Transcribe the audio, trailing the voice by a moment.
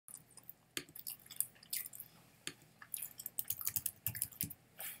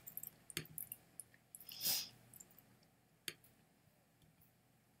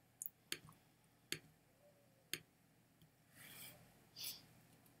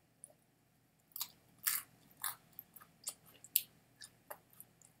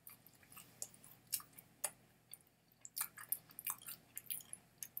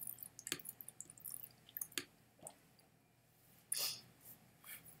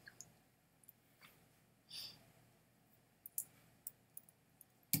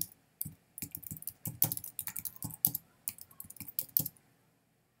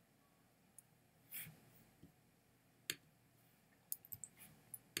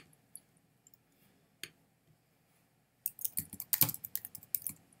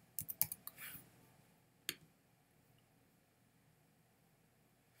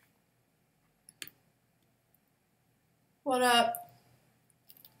What up?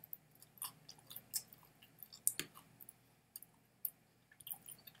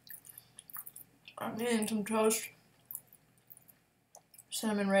 I'm eating some toast.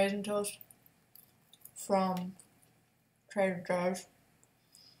 Cinnamon raisin toast from Trader Joe's.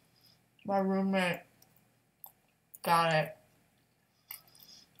 My roommate got it,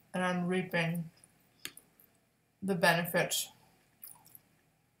 and I'm reaping the benefits.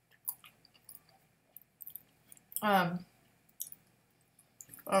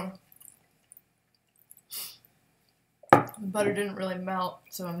 The butter didn't really melt,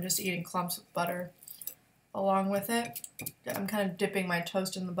 so I'm just eating clumps of butter along with it. I'm kind of dipping my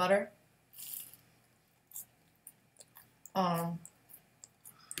toast in the butter. How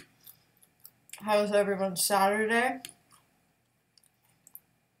was everyone's Saturday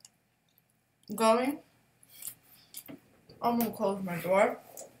going? I'm gonna close my door.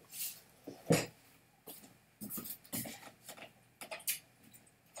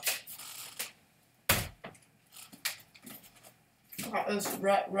 Got this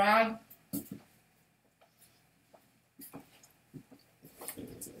rag.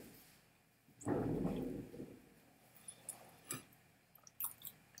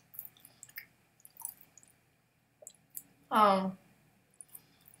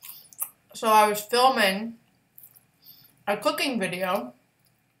 So I was filming a cooking video.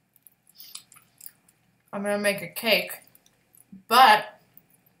 I'm gonna make a cake, but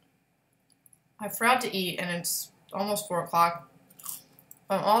I forgot to eat, and it's almost 4 o'clock.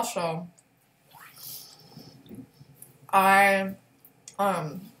 And also, I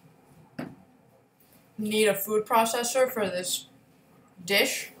need a food processor for this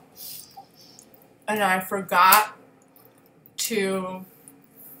dish, and I forgot to.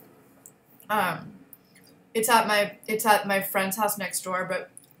 It's at my friend's house next door,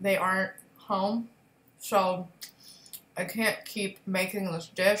 but they aren't home, so I can't keep making this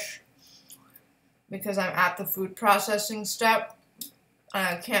dish because I'm at the food processing step, and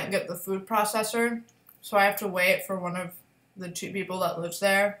I can't get the food processor, so I have to wait for one of the 2 people that lives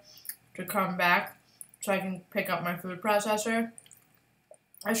there to come back so I can pick up my food processor.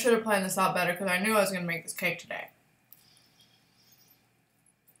 I should have planned this out better because I knew I was going to make this cake today.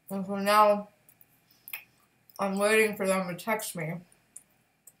 And so now I'm waiting for them to text me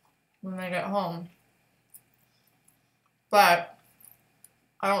when I get home. But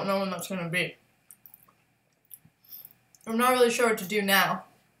I don't know when that's going to be. I'm not really sure what to do now.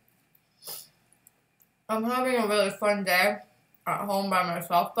 I'm having a really fun day at home by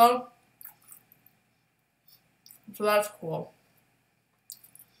myself though. So that's cool.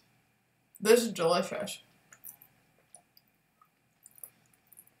 This is delicious.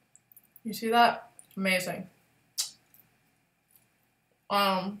 You see that? Amazing.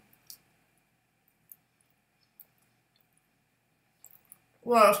 What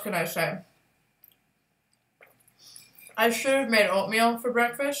else can I say? I should have made oatmeal for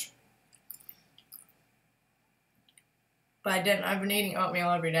breakfast, but I didn't. I've been eating oatmeal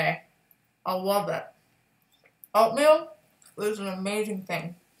every day. I love it. Oatmeal is an amazing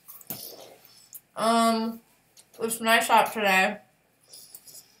thing. It's nice out today.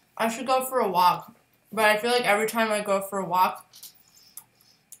 I should go for a walk, but I feel like every time I go for a walk,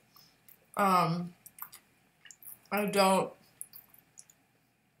 I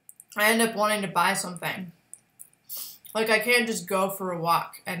end up wanting to buy something. Like, I can't just go for a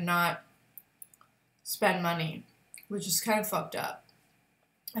walk and not spend money, which is kind of fucked up.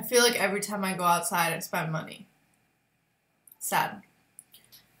 I feel like every time I go outside, I spend money. Sad.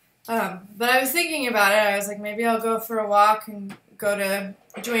 But I was thinking about it. I was like, maybe I'll go for a walk and go to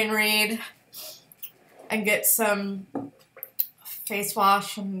Duane Reade and get some face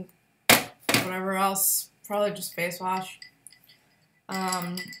wash and whatever else. Probably just face wash.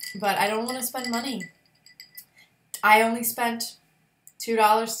 But I don't want to spend money. I only spent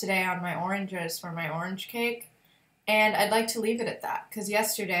 $2 today on my oranges for my orange cake, and I'd like to leave it at that, because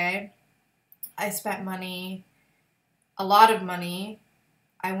yesterday I spent money, a lot of money.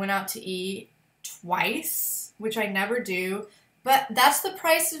 I went out to eat twice, which I never do, but that's the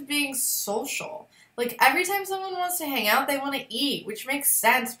price of being social. Like, every time someone wants to hang out, they want to eat, which makes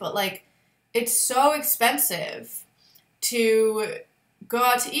sense, but, like, it's so expensive to go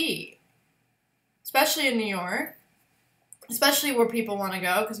out to eat, especially in New York. Especially where people want to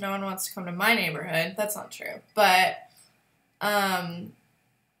go, because no one wants to come to my neighborhood. That's not true. But, I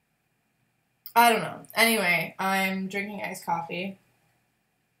don't know. Anyway, I'm drinking iced coffee.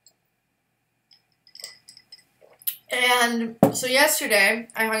 And so yesterday,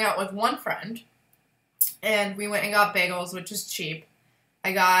 I hung out with one friend, and we went and got bagels, which is cheap.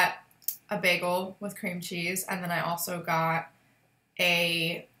 I got a bagel with cream cheese, and then I also got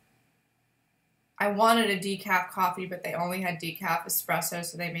I wanted a decaf coffee, but they only had decaf espresso,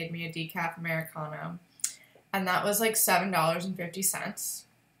 so they made me a decaf Americano. And that was like $7.50.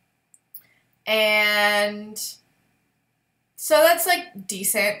 And so that's like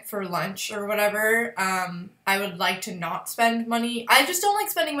decent for lunch or whatever. I would like to not spend money. I just don't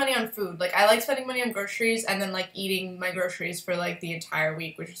like spending money on food. Like, I like spending money on groceries and then like eating my groceries for like the entire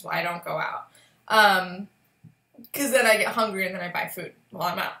week, which is why I don't go out. Because then I get hungry and then I buy food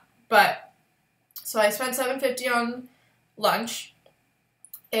while I'm out. But so I spent $7.50 on lunch,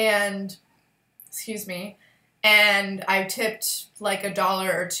 and and I tipped like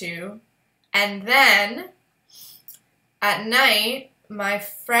 $1 or $2, and then at night my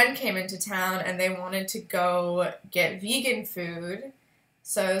friend came into town and they wanted to go get vegan food,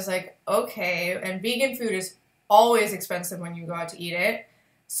 so I was like, okay, and vegan food is always expensive when you go out to eat it.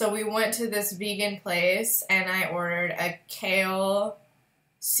 So we went to this vegan place and I ordered a kale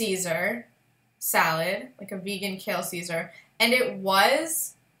Caesar salad, like a vegan kale Caesar, and it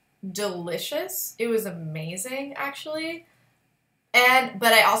was delicious. It was amazing, actually.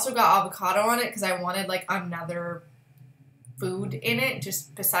 But I also got avocado on it because I wanted like another food in it,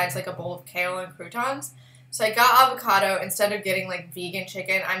 just besides like a bowl of kale and croutons. So I got avocado instead of getting like vegan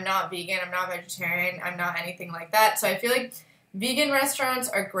chicken. I'm not vegan, I'm not vegetarian, I'm not anything like that. So I feel like vegan restaurants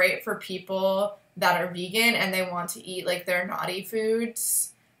are great for people that are vegan and they want to eat like their naughty foods.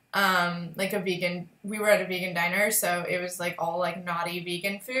 We were at a vegan diner, so it was like all like naughty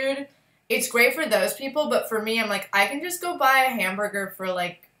vegan food. It's great for those people, but for me, I'm like, I can just go buy a hamburger for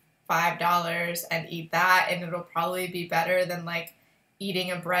like $5 and eat that, and it'll probably be better than like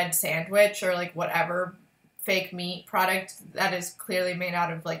eating a bread sandwich or like whatever fake meat product that is clearly made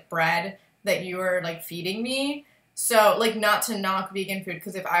out of like bread that you are like feeding me. So like, not to knock vegan food,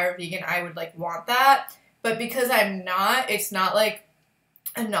 because if I were vegan, I would like want that, but because I'm not, it's not like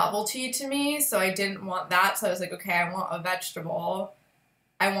a novelty to me, so I didn't want that. So I was like, okay, I want a vegetable.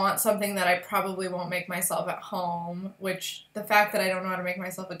 I want something that I probably won't make myself at home, which the fact that I don't know how to make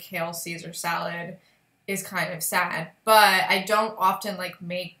myself a kale Caesar salad is kind of sad, but I don't often like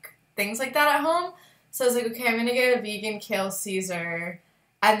make things like that at home. So I was like, okay, I'm gonna get a vegan kale Caesar,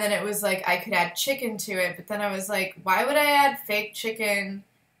 and then it was like I could add chicken to it, but then I was like, why would I add fake chicken?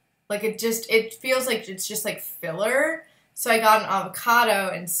 Like, it feels like it's just like filler. So I got an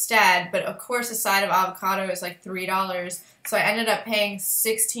avocado instead, but of course a side of avocado is like $3, so I ended up paying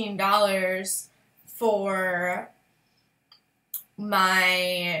 $16 for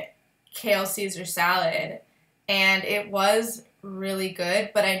my kale Caesar salad, and it was really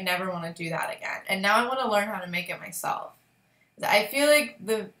good, but I never want to do that again. And now I want to learn how to make it myself. I feel like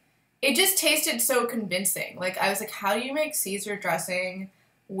it just tasted so convincing. Like, I was like, how do you make Caesar dressing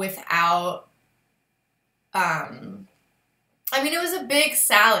without, I mean, it was a big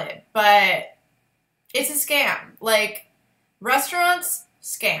salad, but it's a scam. Like, restaurants,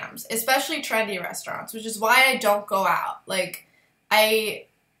 scams, especially trendy restaurants, which is why I don't go out. Like, I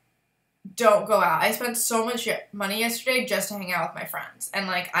don't go out. I spent so much money yesterday just to hang out with my friends, and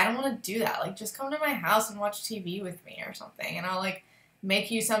like, I don't want to do that. Like, just come to my house and watch TV with me or something, and I'll like make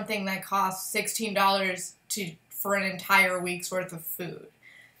you something that costs $16 for an entire week's worth of food.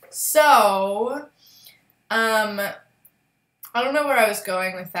 So, I don't know where I was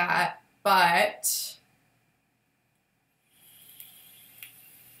going with that, but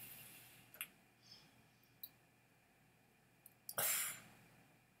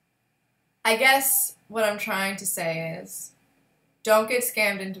I guess what I'm trying to say is, don't get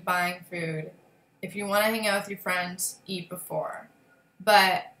scammed into buying food. If you want to hang out with your friends, eat before.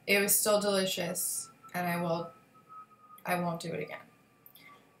 But it was still delicious, and I won't do it again.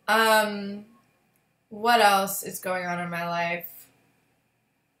 What else is going on in my life?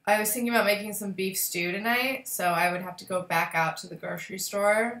 I was thinking about making some beef stew tonight, so I would have to go back out to the grocery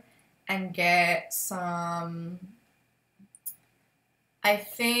store and get some. I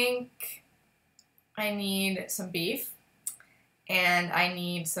think I need some beef, and I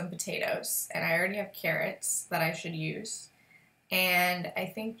need some potatoes, and I already have carrots that I should use, and I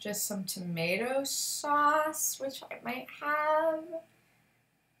think just some tomato sauce, which I might have,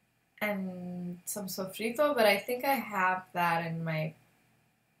 and some sofrito, but I think I have that in my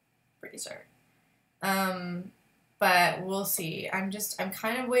freezer. But we'll see. I was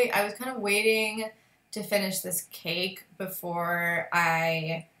kind of waiting to finish this cake before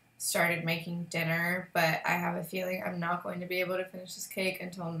I started making dinner, but I have a feeling I'm not going to be able to finish this cake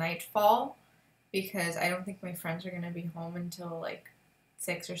until nightfall, because I don't think my friends are going to be home until like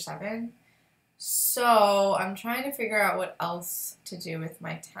 6 or 7. So I'm trying to figure out what else to do with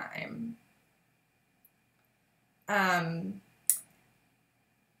my time.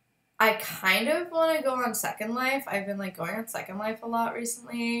 I kind of want to go on Second Life. I've been like going on Second Life a lot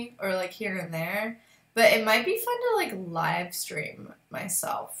recently, or like here and there. But it might be fun to like live stream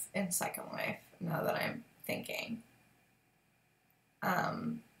myself in Second Life now that I'm thinking.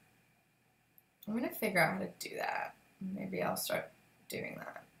 I'm gonna figure out how to do that. Maybe I'll start doing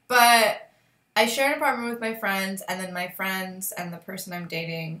that. But I share an apartment with my friends, and then my friends and the person I'm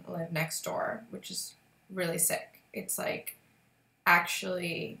dating live next door, which is really sick. It's like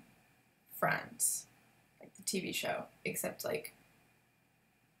actually Friends, like the TV show, except like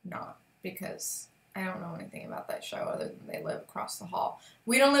not, because I don't know anything about that show other than they live across the hall.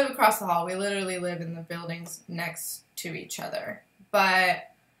 We don't live across the hall. We literally live in the buildings next to each other.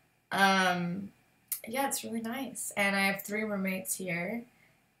 But yeah, it's really nice. And I have 3 roommates here,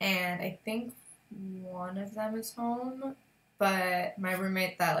 and I think one of them is home, but my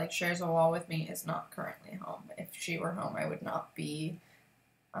roommate that like shares a wall with me is not currently home. If she were home, I would not be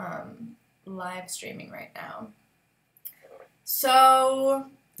live streaming right now. So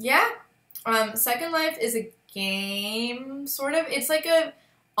yeah, Second Life is a game, sort of. It's like a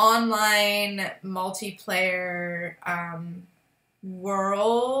online multiplayer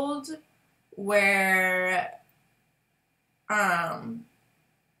world where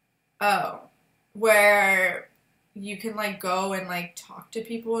where you can like go and like talk to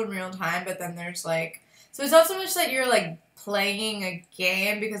people in real time, but then there's like, so it's not so much that you're like playing a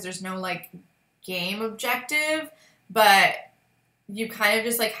game because there's no like game objective, but you kind of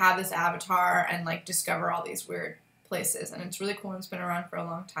just like have this avatar and like discover all these weird places, and it's really cool and it's been around for a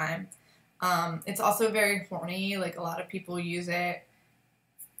long time. It's also very horny, like a lot of people use it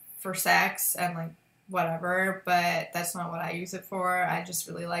for sex and like whatever, but that's not what I use it for. I just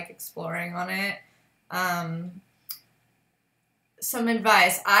really like exploring on it. Some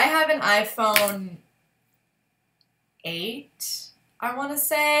advice. I have an iPhone 8, I want to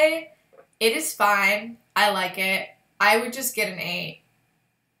say. It is fine. I like it. I would just get an 8.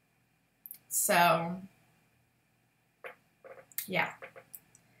 So, yeah.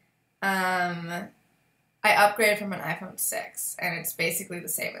 I upgraded from an iPhone 6, and it's basically the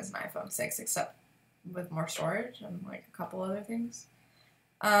same as an iPhone 6, except with more storage and like a couple other things.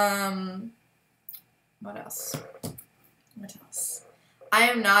 What else? What else? I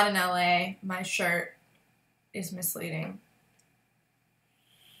am not in LA. My shirt is misleading.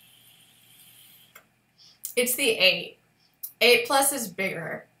 It's the 8. 8 Plus is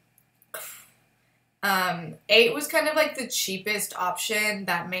bigger. 8 was kind of like the cheapest option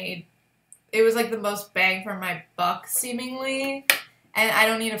that made, it was like the most bang for my buck, seemingly. And I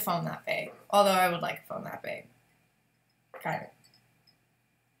don't need a phone that big. Although I would like a phone that big. Kind of.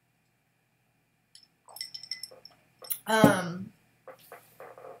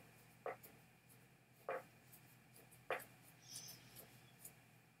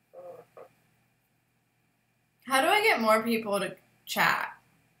 How do I get more people to chat?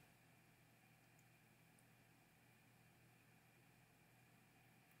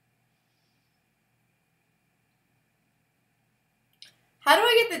 How do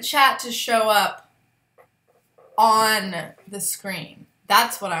I get the chat to show up on the screen?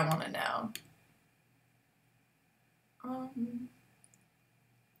 That's what I want to know.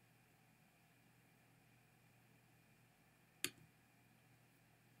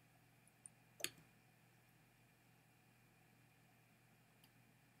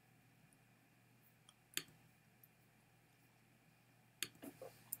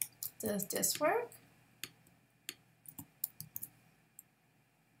 Does this work?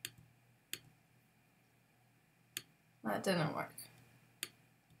 That didn't work.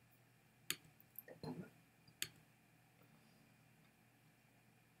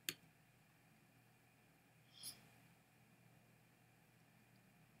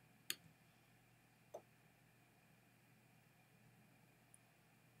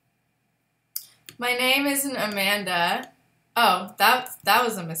 My name isn't Amanda. Oh, that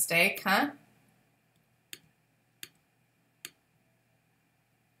was a mistake, huh?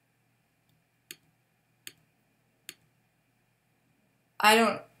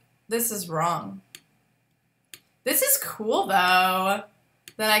 This is wrong. This is cool though,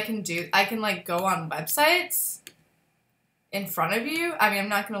 that I can like go on websites in front of you. I mean, I'm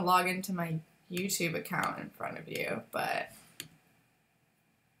not gonna log into my YouTube account in front of you, but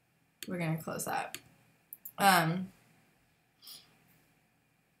we're gonna close that.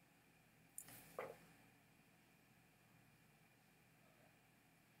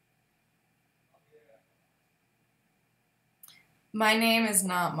 My name is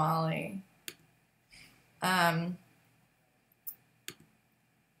not Molly.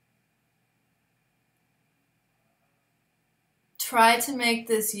 Try to make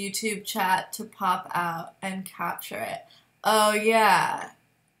this YouTube chat to pop out and capture it. Oh yeah.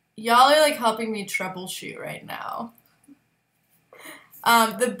 Y'all are like helping me troubleshoot right now.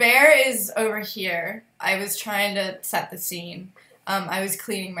 The bear is over here. I was trying to set the scene. I was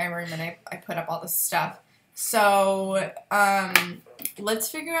cleaning my room and I put up all this stuff. So, let's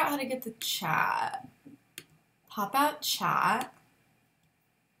figure out how to get the chat. Pop out chat.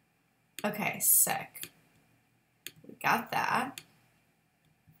 Okay, sick. We got that.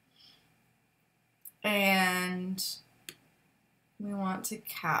 And we want to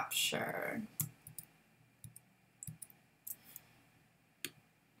capture.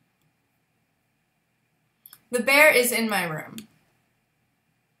 The bear is in my room.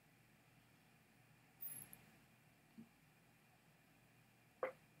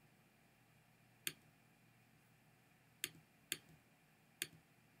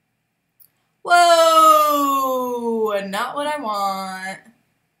 Whoa! Not what I want.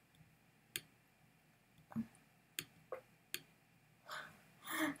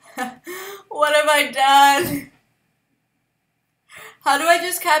 What have I done? How do I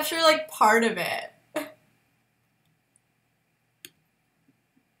just capture like part of it?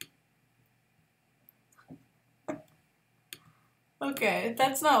 Okay,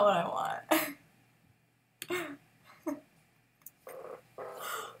 that's not what I want.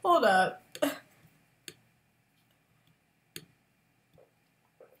 Hold up.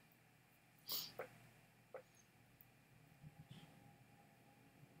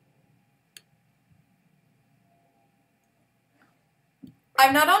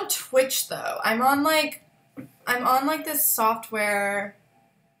 I'm not on Twitch though. I'm on like this software.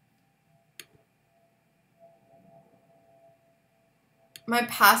 My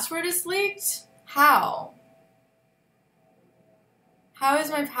password is leaked? How? How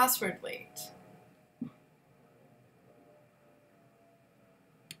is my password leaked?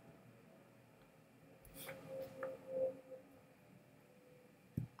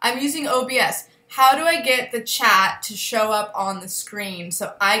 I'm using OBS. How do I get the chat to show up on the screen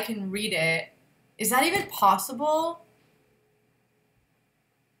so I can read it? Is that even possible?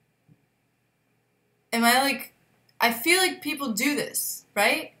 Am I like... I feel like people do this,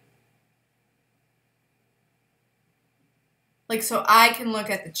 right? Like, so I can look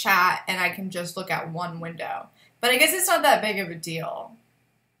at the chat and I can just look at one window. But I guess it's not that big of a deal.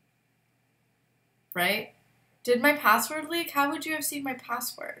 Right? Did my password leak? How would you have seen my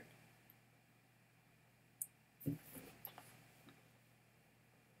password?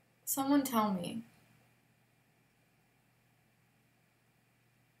 Someone tell me.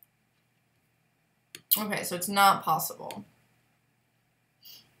 Okay, so it's not possible.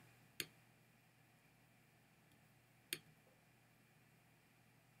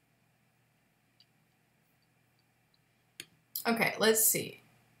 Okay, let's see.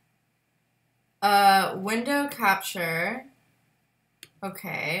 Window capture.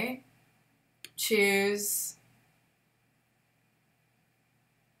 Okay. Choose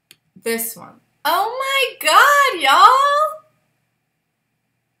this one. Oh my god, y'all!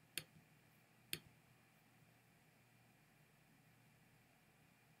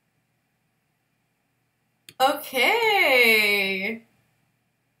 Okay.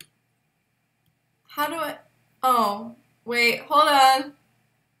 How do I... Oh, wait, hold on.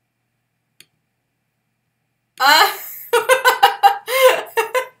 I'm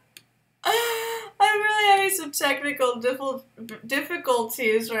really having some technical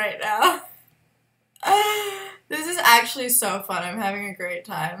difficulties right now. This is actually so fun. I'm having a great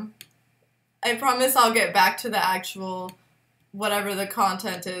time. I promise I'll get back to the actual whatever the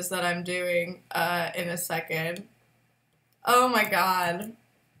content is that I'm doing in a second. Oh my god.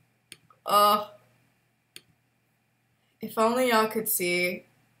 Oh. If only y'all could see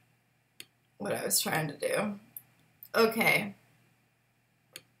what I was trying to do. Okay.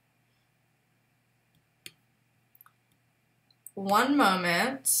 One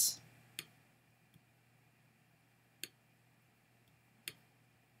moment.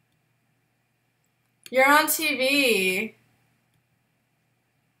 You're on TV.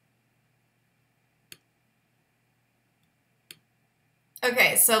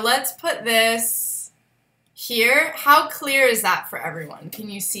 Okay, so let's put this here. How clear is that for everyone? Can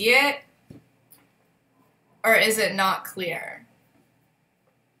you see it? Or is it not clear?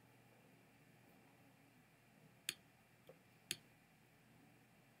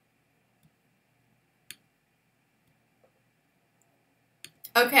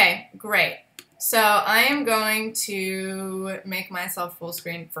 Okay, great. So I am going to make myself full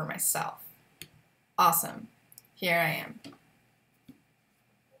screen for myself. Awesome. Here I am.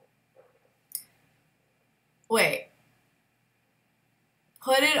 Wait.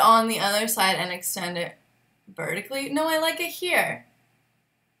 Put it on the other side and extend it vertically. No, I like it here.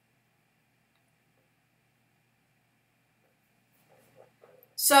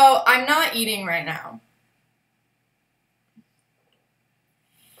 So I'm not eating right now.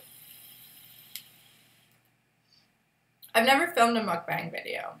 I've never filmed a mukbang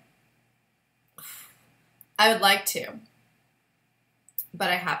video. I would like to, but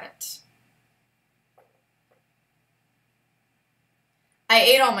I haven't. I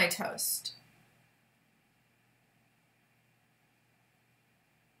ate all my toast.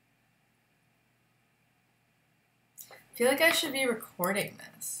 I feel like I should be recording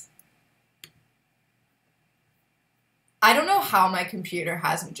this. I don't know how my computer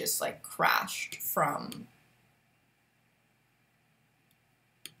hasn't just like crashed from...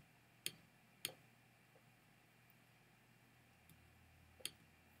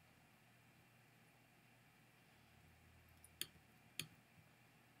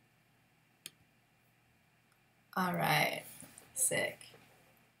 All right, sick.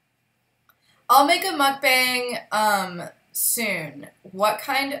 I'll make a mukbang soon. What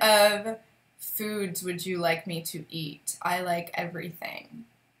kind of foods would you like me to eat? I like everything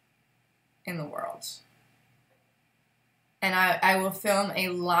in the world. And I will film a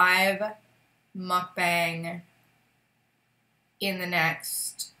live mukbang in the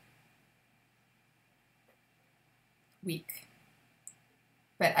next week.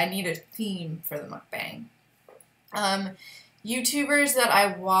 But I need a theme for the mukbang. YouTubers that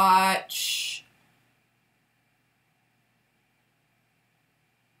I watch...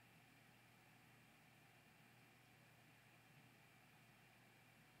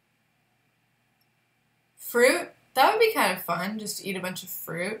 Fruit? That would be kind of fun, just to eat a bunch of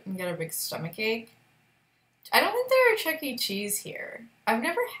fruit and get a big stomachache. I don't think there are Chuck E. Cheese here. I've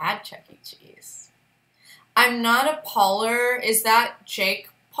never had Chuck E. Cheese. I'm not a Pauler. Is that Jake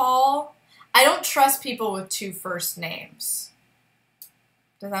Paul? I don't trust people with two first names.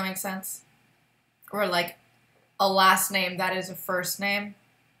 Does that make sense? Or like a last name that is a first name.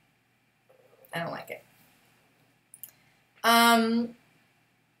 I don't like it. I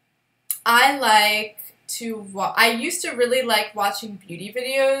like to I used to really like watching beauty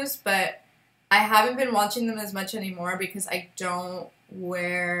videos, but I haven't been watching them as much anymore because I don't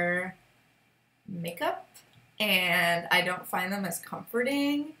wear makeup and I don't find them as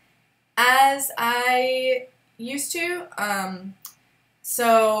comforting as I used to. But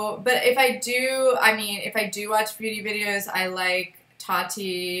if I do, if I do watch beauty videos, I like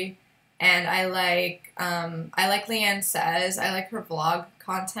Tati and I like Leanne Says. I like her vlog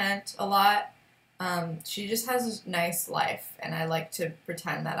content a lot. She just has a nice life and I like to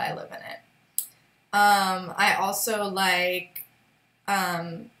pretend that I live in it. I also like,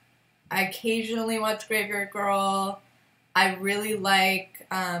 I occasionally watch Graveyard Girl. I really like,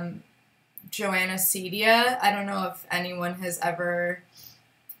 Joanna Cedia. I don't know if anyone has ever,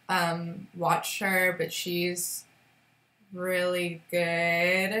 watched her, but she's really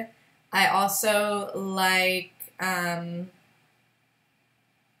good. I also like,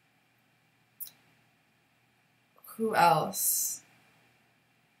 who else?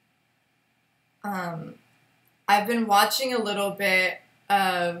 I've been watching a little bit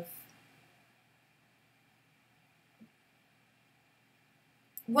of,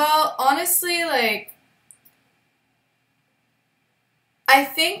 well, honestly, like, I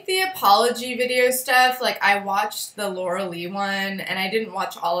think the apology video stuff, like, I watched the Laura Lee one, and I didn't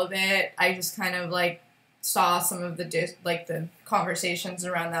watch all of it. I just kind of, like, saw some of the, the conversations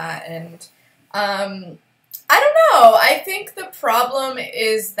around that, and, I don't know. I think the problem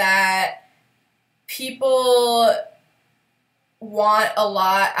is that people want a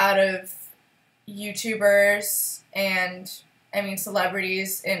lot out of YouTubers and,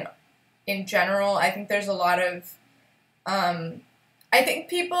 celebrities in general. I think there's a lot of, I think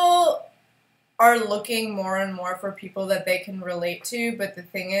people are looking more and more for people that they can relate to, but the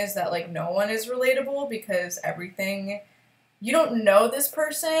thing is that, like, no one is relatable because you don't know this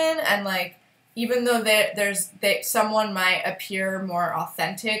person, and, like, even though someone might appear more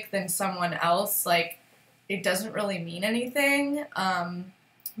authentic than someone else, like, it doesn't really mean anything.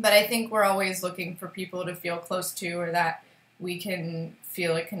 But I think we're always looking for people to feel close to or that we can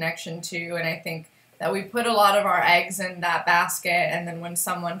feel a connection to, and I think that we put a lot of our eggs in that basket, and then when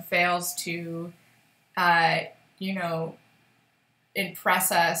someone fails to,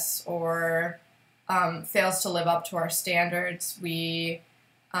 impress us or fails to live up to our standards, we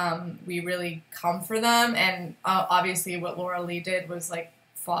really come for them, and obviously what Laura Lee did was, like,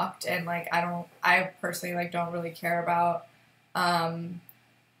 fucked, and, like, I personally, like, don't really care about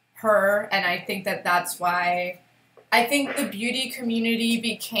her, and I think that that's why I think the beauty community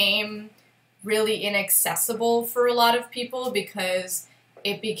became really inaccessible for a lot of people because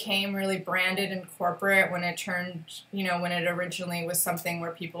it became really branded and corporate when it turned, when it originally was something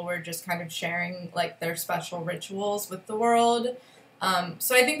where people were just kind of sharing like their special rituals with the world.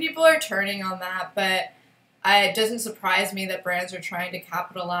 So I think people are turning on that, but it doesn't surprise me that brands are trying to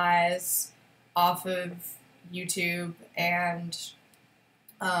capitalize off of YouTube and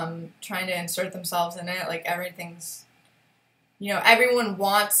trying to insert themselves in it. Like everything's, everyone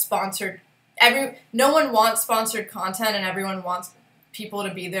wants no one wants sponsored content, and everyone wants people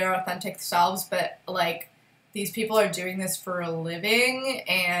to be their authentic selves, but like these people are doing this for a living,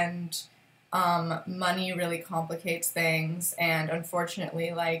 and money really complicates things, and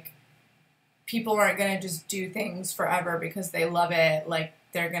unfortunately, like, people aren't going to just do things forever because they love it. Like,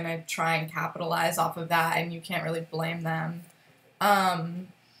 they're going to try and capitalize off of that, and you can't really blame them.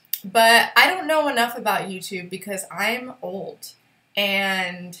 But I don't know enough about YouTube because I'm old,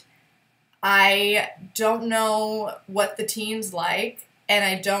 and I don't know what the teens like, and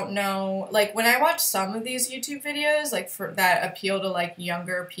I don't know, like, when I watch some of these YouTube videos, like, that appeal to, like,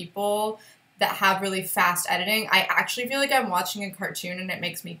 younger people that have really fast editing, I actually feel like I'm watching a cartoon, and it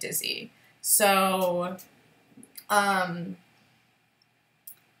makes me dizzy. So, I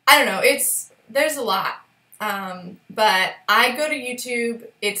don't know, there's a lot. But I go to YouTube.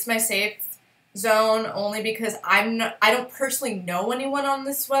 It's my safe zone only because I don't personally know anyone on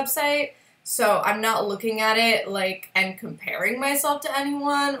this website, so I'm not looking at it like and comparing myself to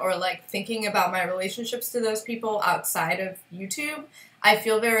anyone or like thinking about my relationships to those people outside of YouTube. I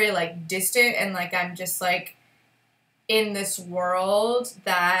feel very like distant and like I'm just like in this world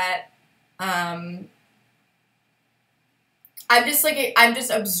that I'm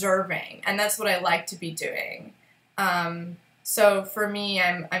just observing, and that's what I like to be doing. So for me,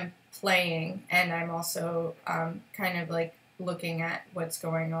 I'm playing, and I'm also kind of like looking at what's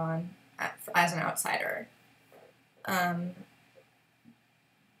going on as an outsider. I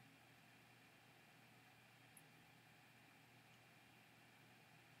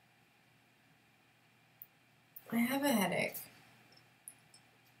have a headache.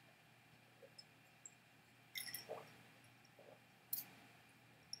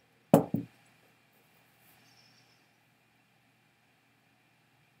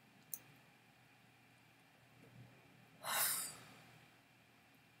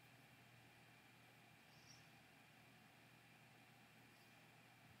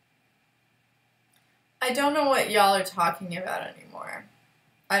 I don't know what y'all are talking about anymore.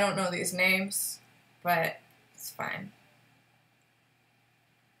 I don't know these names, but it's fine.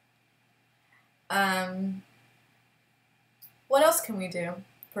 What else can we do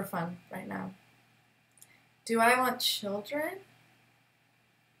for fun right now? Do I want children?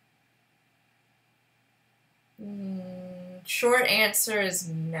 Short answer is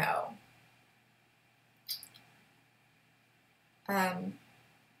no. I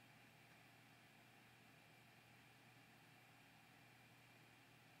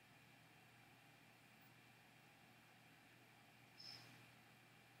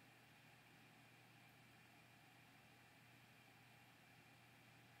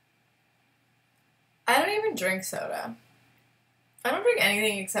don't even drink soda. I don't drink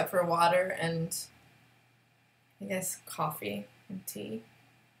anything except for water and, I guess, coffee and tea.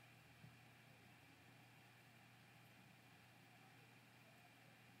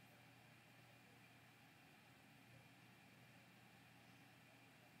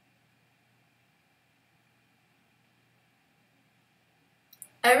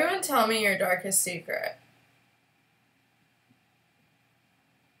 Everyone tell me your darkest secret.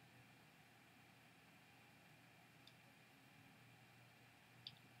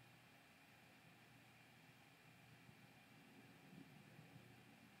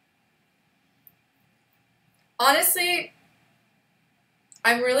 Honestly,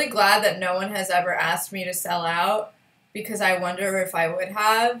 I'm really glad that no one has ever asked me to sell out because I wonder if I would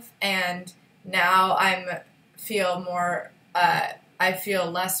have, and now I feel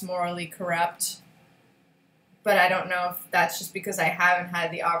less morally corrupt, but I don't know if that's just because I haven't had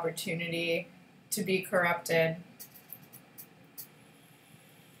the opportunity to be corrupted.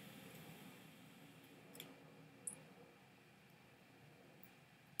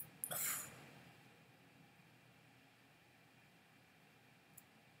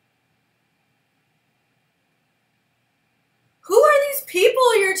 Who are these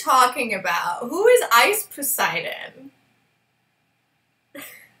people you're talking about? Who is Ice Poseidon?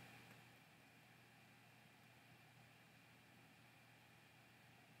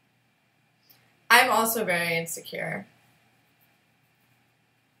 I'm also very insecure.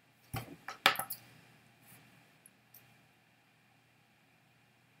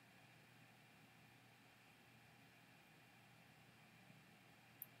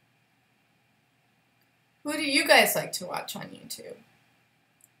 Who do you guys like to watch on YouTube?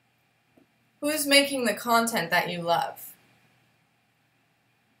 Who's making the content that you love?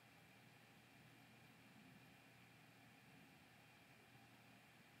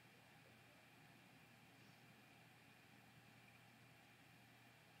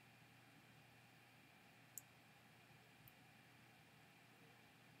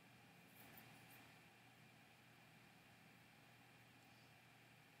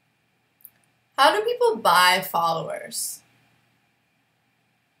 How do people buy followers?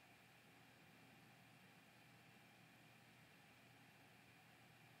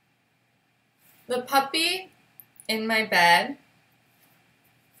 The puppy in my bed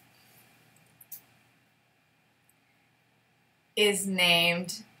is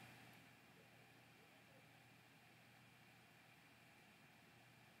named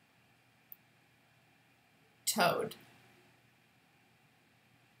Toad.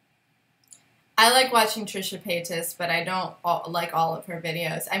 I like watching Trisha Paytas, but I don't like all of her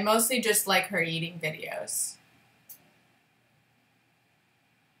videos. I mostly just like her eating videos.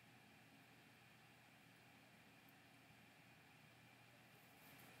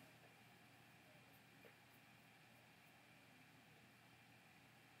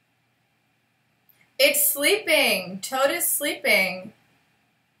 It's sleeping. Toad is sleeping.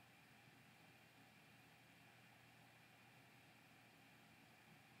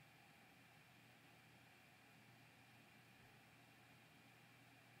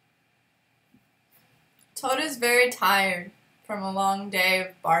 Toad is very tired from a long day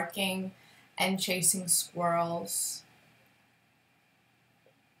of barking and chasing squirrels.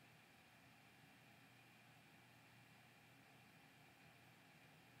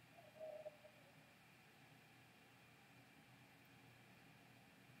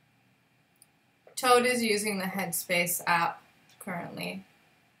 Toad is using the Headspace app currently.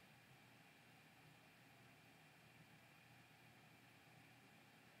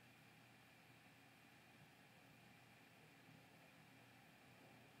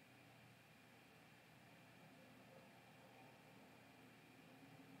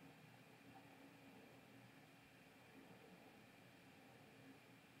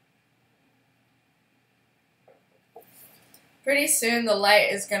 Pretty soon the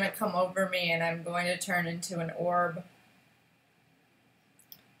light is going to come over me and I'm going to turn into an orb.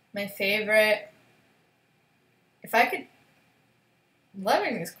 My favorite... If I could... I'm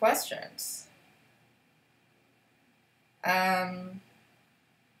loving these questions. If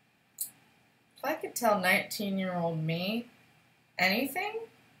I could tell 19-year-old me anything?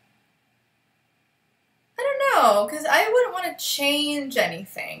 I don't know, because I wouldn't want to change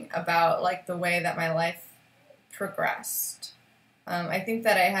anything about, like, the way that my life progressed. I think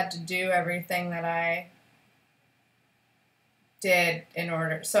that I had to do everything that I did in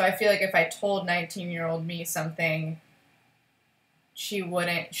order. So I feel like if I told 19-year-old me something, she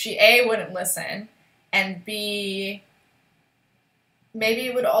A, wouldn't listen, and B, maybe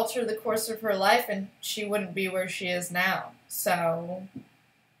it would alter the course of her life and she wouldn't be where she is now. So,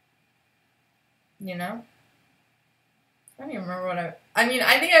 you know? I don't even remember what I mean,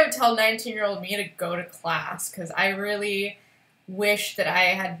 I think I would tell 19-year-old me to go to class, because I really wish that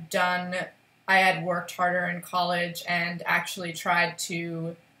I had worked harder in college and actually tried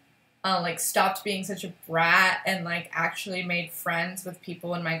to, like, stopped being such a brat and, like, actually made friends with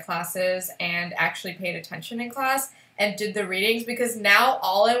people in my classes and actually paid attention in class and did the readings, because now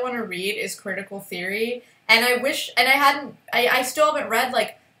all I want to read is critical theory, and I still haven't read,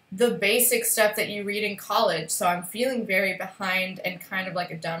 like, the basic stuff that you read in college, so I'm feeling very behind and kind of like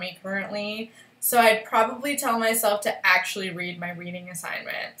a dummy currently. So I'd probably tell myself to actually read my reading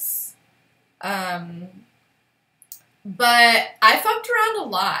assignments. But I fucked around a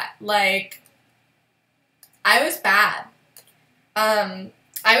lot. Like, I was bad. I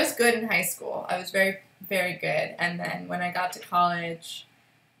was good in high school. I was very, very good. And then when I got to college,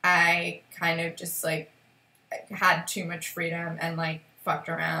 I kind of just, like, had too much freedom and, like, fucked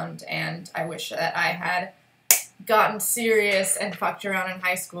around. And I wish that I had gotten serious and fucked around in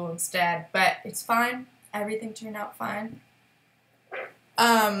high school instead, but it's fine. Everything turned out fine.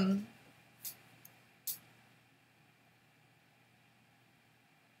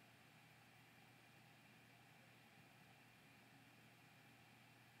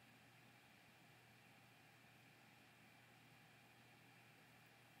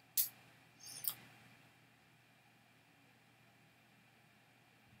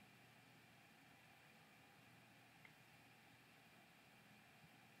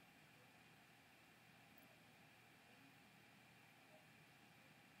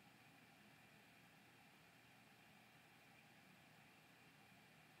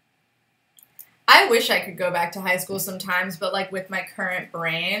 I wish I could go back to high school sometimes, but like with my current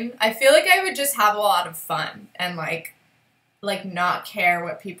brain, I feel like I would just have a lot of fun and like not care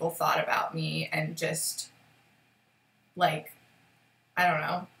what people thought about me and just like, I don't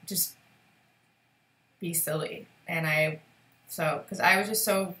know, just be silly. And because I was just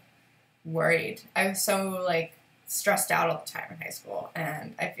so worried. I was so like stressed out all the time in high school,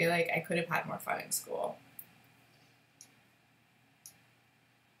 and I feel like I could have had more fun in school.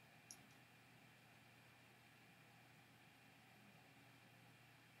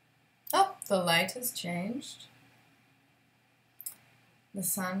 Oh, the light has changed.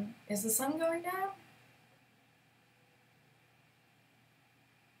 Is the sun going down?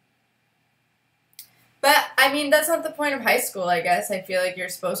 But, I mean, that's not the point of high school, I guess. I feel like you're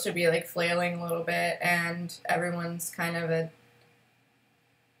supposed to be, like, flailing a little bit, and everyone's kind of a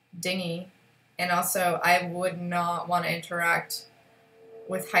dingy. And also, I would not want to interact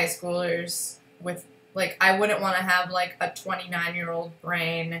with high schoolers I wouldn't want to have, like, a 29-year-old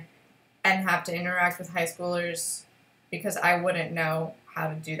brain and have to interact with high schoolers because I wouldn't know how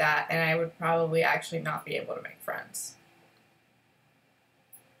to do that, and I would probably actually not be able to make friends.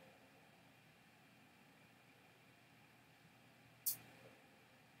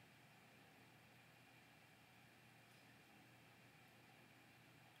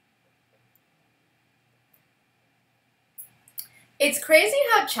 It's crazy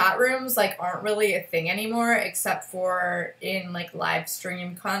how chat rooms like aren't really a thing anymore except for in like live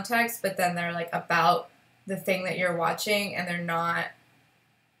stream context, but then they're like about the thing that you're watching and they're not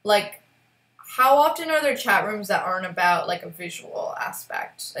like how often are there chat rooms that aren't about like a visual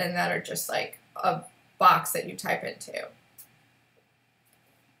aspect and that are just like a box that you type into?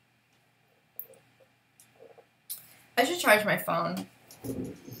 I should charge my phone.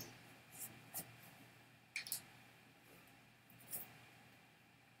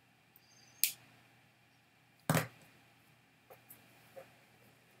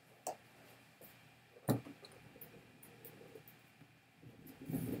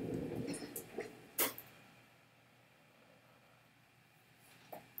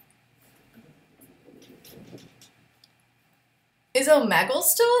 Is Omegle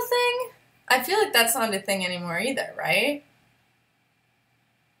still a thing? I feel like that's not a thing anymore either, right?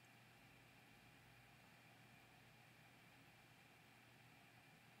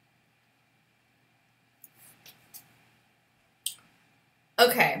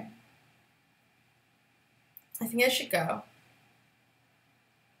 Okay. I think I should go.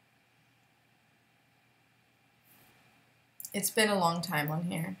 It's been a long time on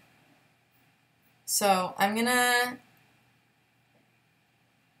here. So I'm gonna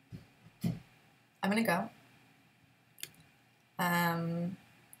go.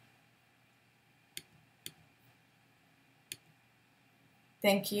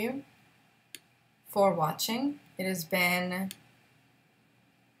 Thank you for watching. It has been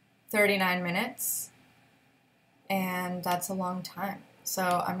 39 minutes, and that's a long time.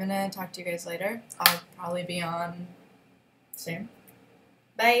 So I'm gonna talk to you guys later. I'll probably be on soon.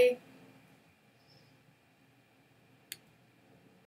 Bye!